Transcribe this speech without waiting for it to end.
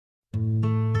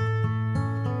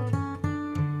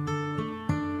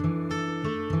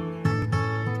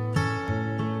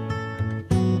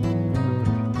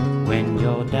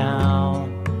you're down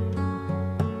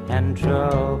and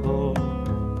troubled,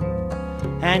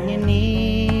 and you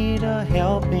need a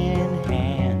helping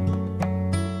hand,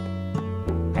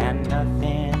 and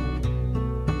nothing,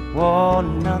 oh,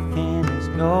 nothing is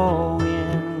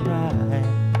going right.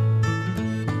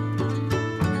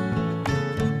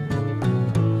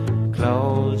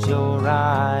 Close your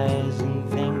eyes and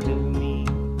think of me,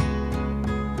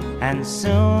 and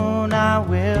soon I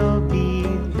will be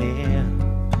there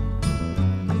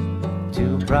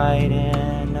to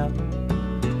brighten up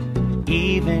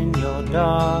even your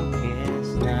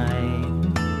darkest night.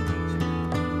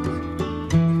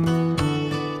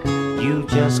 You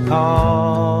just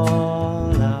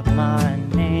call up my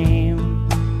name,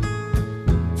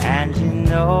 and you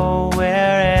know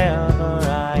wherever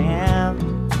I am,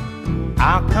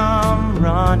 I'll come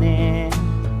running.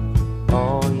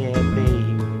 Oh yeah,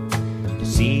 babe, to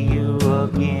see you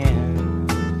again.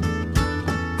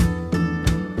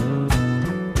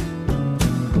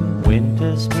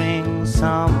 Winter, spring,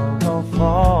 summer or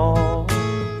fall,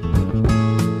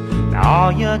 now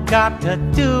all you got to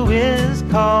do is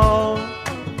call,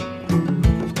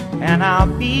 and I'll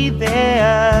be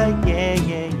there, yeah,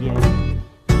 yeah, yeah.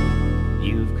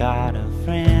 You've got a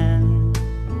friend.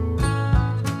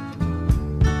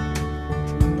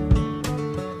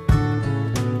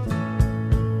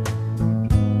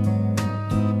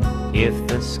 If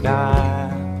the sky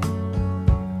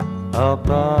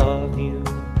above you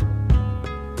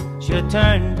should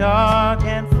turn dark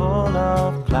and full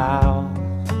of clouds,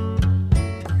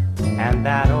 and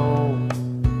that old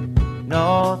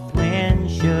north wind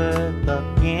should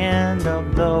begin to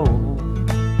blow,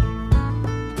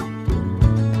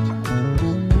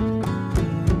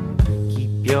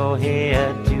 keep your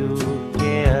head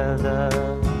together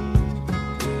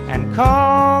and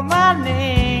call my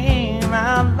name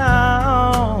out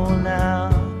loud now.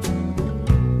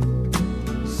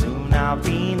 Soon I'll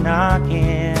be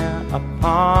knocking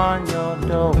upon your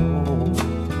door.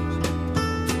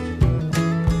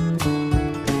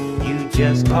 You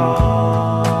just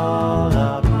call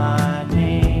up my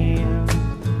name,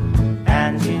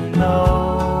 and you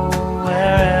know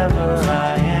wherever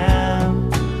I am,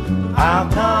 I'll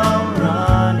come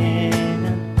running.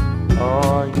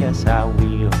 Oh yes, I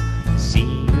will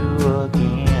see you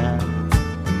again.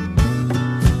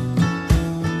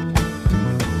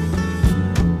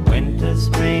 Winter,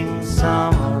 spring,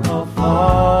 summer or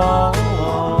fall,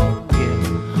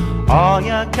 yeah. All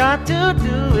you got to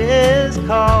do is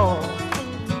call,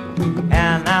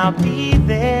 and I'll be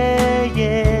there,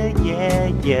 yeah, yeah,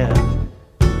 yeah.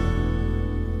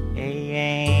 Hey,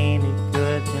 ain't it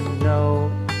good to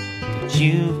know that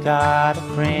you've got a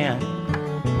friend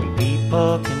when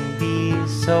people can be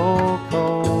so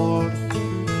cold?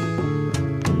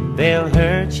 They'll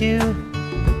hurt you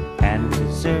and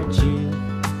desert you.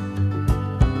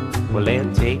 Well,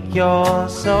 they'll take your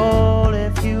soul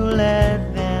if you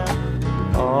let them.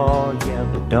 Oh yeah,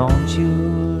 but don't you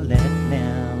let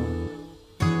them.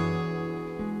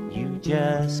 You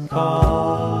just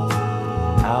call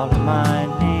out my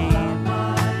name,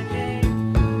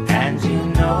 and you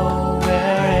know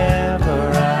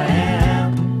wherever I am,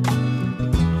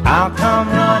 I'll come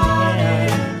running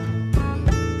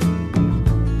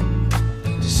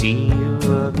to see you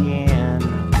again.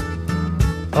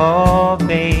 Oh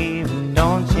babe,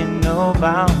 don't you know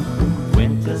about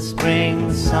winter,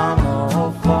 spring, summer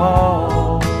or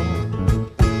fall?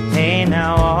 Hey,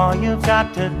 now all you've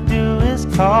got to do is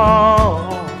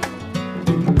call.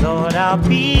 Lord, I'll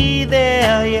be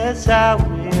there, yes I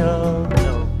will.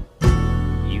 No,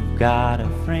 you've got a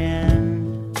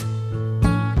friend.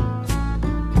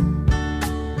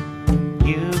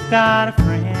 You've got a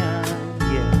friend,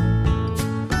 yeah.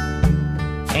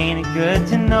 Ain't it good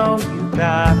to know you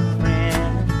got a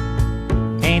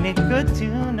friend? Ain't it good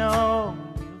to know